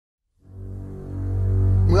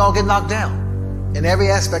all get knocked down in every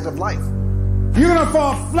aspect of life. You're going to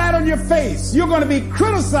fall flat on your face. You're going to be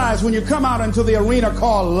criticized when you come out into the arena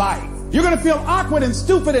called life. You're going to feel awkward and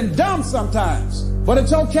stupid and dumb sometimes, but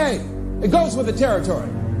it's okay. It goes with the territory.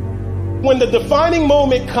 When the defining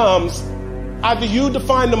moment comes, either you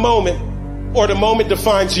define the moment or the moment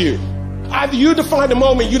defines you. Either you define the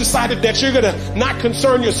moment, you decided that you're going to not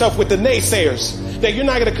concern yourself with the naysayers, that you're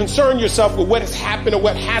not going to concern yourself with what has happened or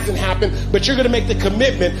what hasn't happened, but you're going to make the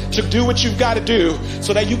commitment to do what you've got to do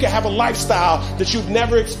so that you can have a lifestyle that you've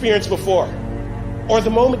never experienced before. Or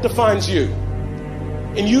the moment defines you,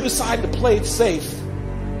 and you decide to play it safe.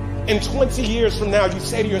 And 20 years from now, you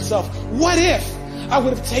say to yourself, what if I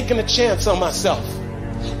would have taken a chance on myself?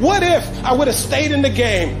 What if I would have stayed in the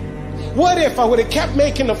game? What if I would have kept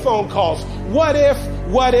making the phone calls? What if,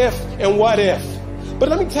 and what if? But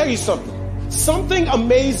let me tell you something. Something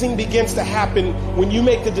amazing begins to happen when you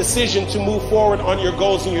make the decision to move forward on your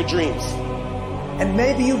goals and your dreams. And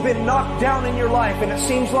maybe you've been knocked down in your life and it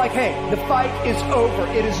seems like, hey, the fight is over.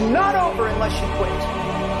 It is not over unless you quit.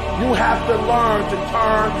 You have to learn to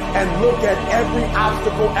turn and look at every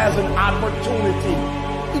obstacle as an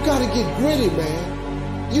opportunity. You got to get gritty,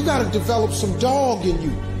 man. You got to develop some dog in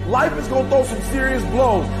you. Life is going to throw some serious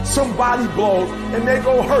blows, some body blows, and they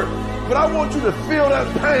go hurt. But I want you to feel that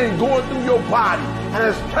pain going through your body. And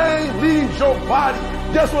as pain leaves your body,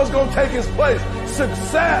 guess what's going to take its place?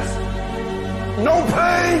 Success. No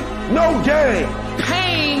pain, no gain.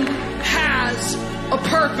 Pain has a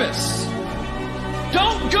purpose.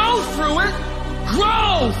 Don't go through it,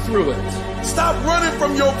 grow through it. Stop running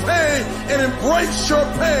from your pain and embrace your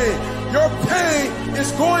pain. Your pain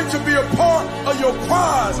is going to be a part of your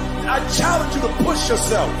prize. I challenge you to push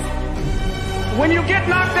yourself. When you get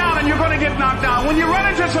knocked down, and you're going to get knocked down, when you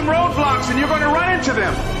run into some roadblocks, and you're going to run into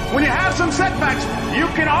them, when you have some setbacks, you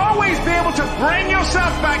can always be able to bring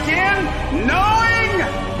yourself back in, knowing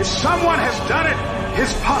if someone has done it,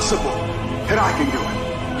 it's possible that I can do it.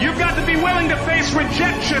 You've got to be willing to face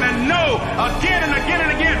rejection and no again and again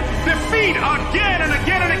and again. Defeat again and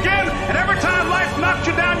again and again. And every time life knocks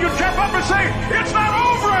you down, you jump up and say, it's not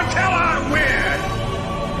over until I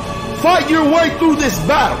win. Fight your way through this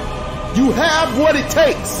battle. You have what it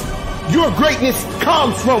takes. Your greatness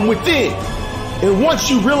comes from within. And once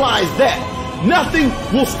you realize that, nothing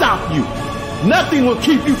will stop you. Nothing will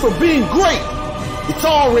keep you from being great. It's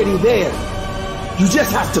already there. You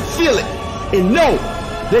just have to feel it and know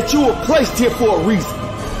that you were placed here for a reason.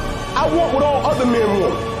 I want what all other men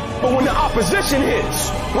want. But when the opposition hits,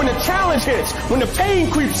 when the challenge hits, when the pain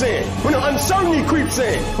creeps in, when the uncertainty creeps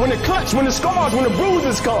in, when the cuts, when the scars, when the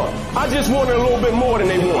bruises come, I just wanted a little bit more than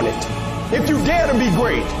they wanted. If you dare to be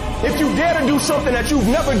great, if you dare to do something that you've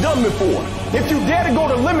never done before, if you dare to go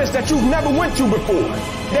to limits that you've never went to before,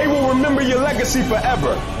 they will remember your legacy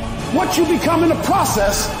forever. What you become in the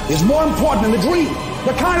process is more important than the dream.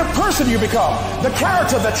 The kind of person you become, the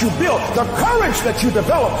character that you build, the courage that you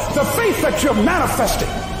develop, the faith that you're manifesting.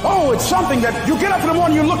 Oh, it's something that you get up in the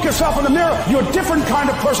morning, you look yourself in the mirror, you're a different kind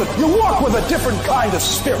of person. You walk with a different kind of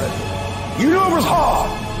spirit. You knew it was hard,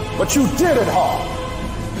 but you did it hard.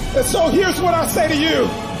 And so here's what I say to you.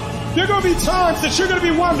 There are going to be times that you're going to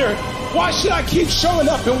be wondering, why should I keep showing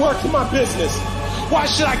up and working my business? Why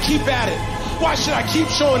should I keep at it? Why should I keep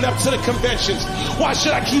showing up to the conventions? Why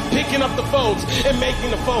should I keep picking up the phones and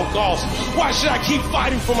making the phone calls? Why should I keep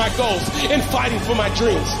fighting for my goals and fighting for my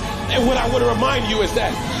dreams? And what I want to remind you is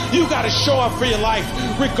that you got to show up for your life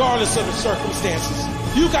regardless of the circumstances.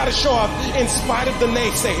 You got to show up in spite of the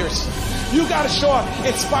naysayers. You got to show up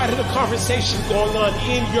in spite of the conversation going on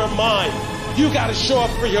in your mind. You got to show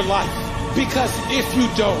up for your life, because if you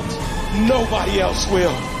don't, nobody else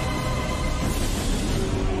will.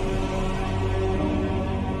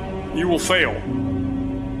 You will fail.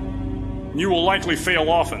 You will likely fail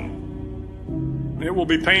often. It will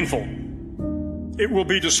be painful. It will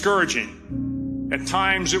be discouraging. At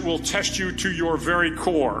times it will test you to your very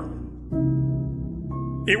core.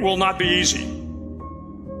 It will not be easy.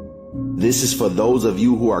 This is for those of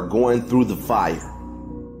you who are going through the fire.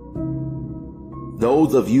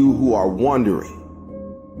 Those of you who are wondering,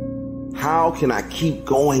 how can I keep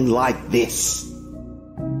going like this?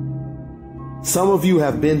 Some of you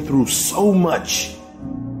have been through so much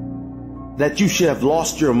that you should have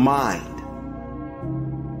lost your mind.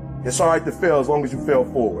 It's all right to fail as long as you fail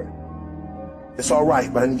forward. It's all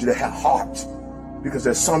right, but I need you to have heart, because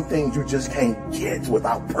there's some things you just can't get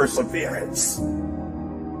without perseverance.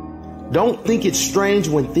 Don't think it's strange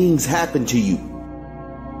when things happen to you,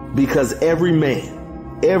 because every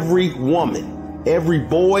man, every woman, every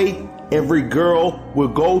boy, every girl will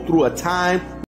go through a time